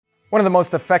One of the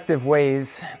most effective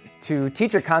ways to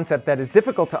teach a concept that is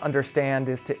difficult to understand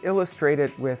is to illustrate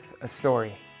it with a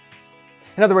story.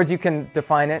 In other words, you can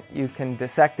define it, you can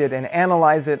dissect it and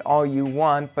analyze it all you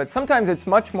want, but sometimes it's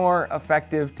much more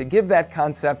effective to give that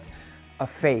concept a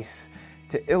face,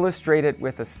 to illustrate it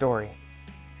with a story.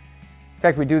 In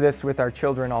fact, we do this with our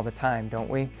children all the time, don't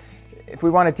we? If we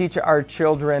want to teach our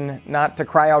children not to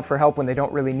cry out for help when they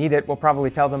don't really need it, we'll probably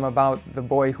tell them about the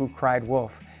boy who cried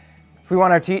wolf. If we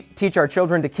want to teach our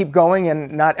children to keep going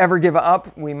and not ever give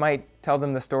up, we might tell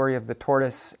them the story of the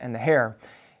tortoise and the hare.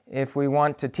 If we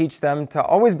want to teach them to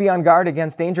always be on guard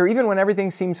against danger, even when everything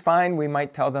seems fine, we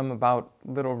might tell them about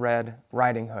Little Red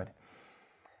Riding Hood.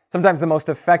 Sometimes the most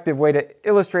effective way to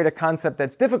illustrate a concept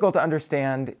that's difficult to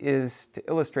understand is to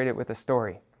illustrate it with a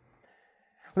story.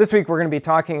 This week we're going to be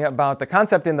talking about the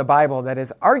concept in the Bible that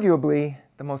is arguably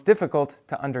the most difficult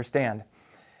to understand.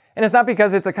 And it's not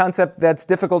because it's a concept that's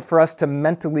difficult for us to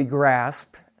mentally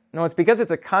grasp. No, it's because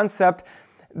it's a concept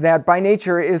that by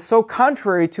nature is so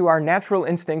contrary to our natural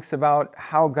instincts about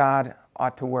how God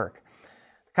ought to work.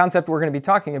 The concept we're going to be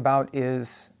talking about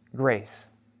is grace.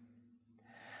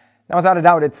 Now, without a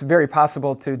doubt, it's very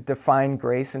possible to define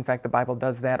grace. In fact, the Bible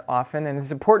does that often, and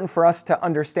it's important for us to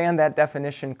understand that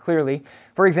definition clearly.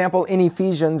 For example, in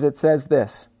Ephesians, it says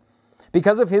this: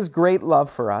 "Because of His great love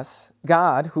for us,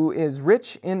 God, who is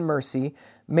rich in mercy,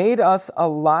 made us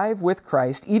alive with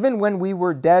Christ, even when we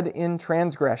were dead in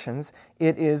transgressions.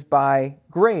 It is by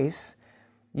grace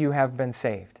you have been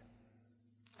saved."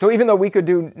 So even though we could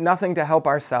do nothing to help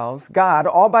ourselves, God,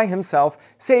 all by Himself,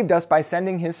 saved us by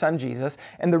sending His Son Jesus.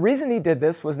 And the reason He did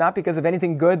this was not because of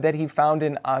anything good that He found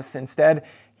in us. Instead,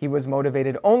 He was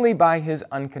motivated only by His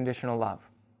unconditional love.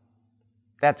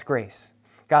 That's grace.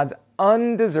 God's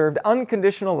undeserved,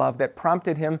 unconditional love that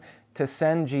prompted Him to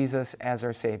send Jesus as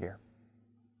our Savior.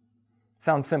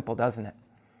 Sounds simple, doesn't it?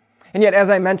 And yet, as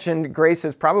I mentioned, grace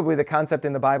is probably the concept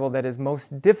in the Bible that is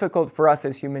most difficult for us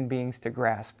as human beings to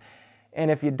grasp. And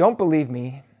if you don't believe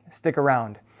me, stick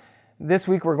around. This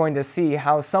week we're going to see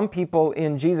how some people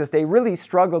in Jesus' day really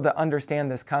struggled to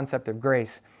understand this concept of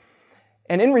grace.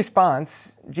 And in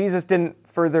response, Jesus didn't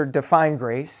further define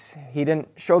grace. He didn't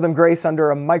show them grace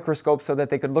under a microscope so that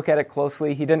they could look at it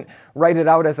closely. He didn't write it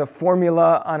out as a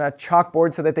formula on a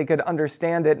chalkboard so that they could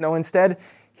understand it. No, instead,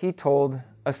 He told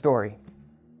a story.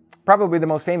 Probably the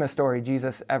most famous story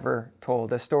Jesus ever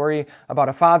told. A story about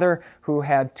a father who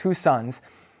had two sons.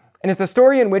 And it's a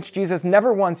story in which Jesus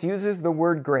never once uses the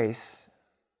word grace,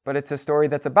 but it's a story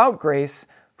that's about grace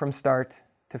from start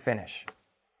to finish.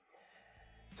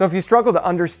 So if you struggle to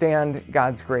understand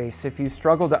God's grace, if you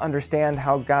struggle to understand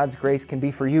how God's grace can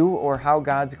be for you or how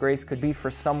God's grace could be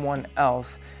for someone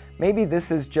else, maybe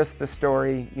this is just the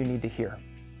story you need to hear.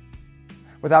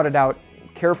 Without a doubt,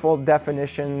 careful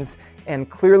definitions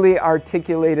and clearly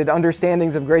articulated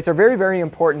understandings of grace are very, very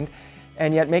important,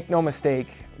 and yet make no mistake,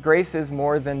 grace is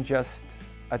more than just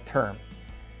a term.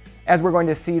 As we're going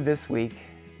to see this week,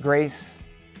 grace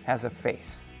has a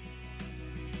face.